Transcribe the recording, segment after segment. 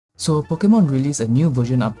So Pokemon released a new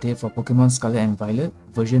version update for Pokemon Scarlet and Violet,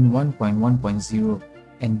 version 1.1.0,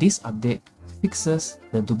 and this update fixes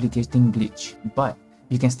the duplicating glitch, but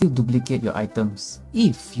you can still duplicate your items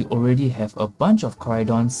if you already have a bunch of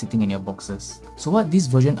Koraidons sitting in your boxes. So what this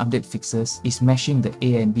version update fixes is mashing the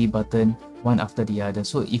A and B button one after the other.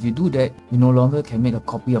 So if you do that, you no longer can make a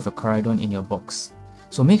copy of a Koraidon in your box.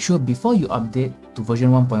 So make sure before you update to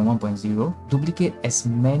version 1.1.0, duplicate as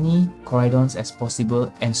many Koraidons as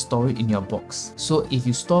possible and store it in your box. So if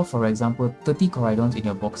you store, for example, 30 Koraidons in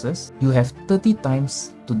your boxes, you have 30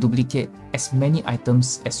 times to duplicate as many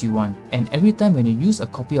items as you want. And every time when you use a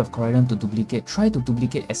copy of Koraidon to duplicate, try to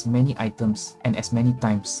duplicate as many items and as many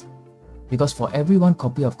times. Because for every one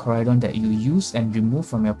copy of Koraidon that you use and remove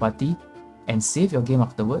from your party and save your game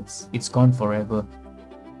afterwards, it's gone forever.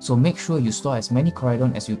 So make sure you store as many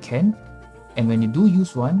Koraidon as you can, and when you do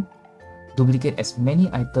use one, duplicate as many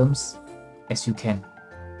items as you can.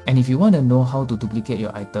 And if you want to know how to duplicate your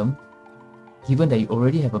item, given that you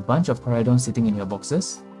already have a bunch of Koraidon sitting in your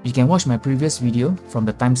boxes, you can watch my previous video from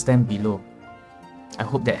the timestamp below. I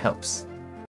hope that helps.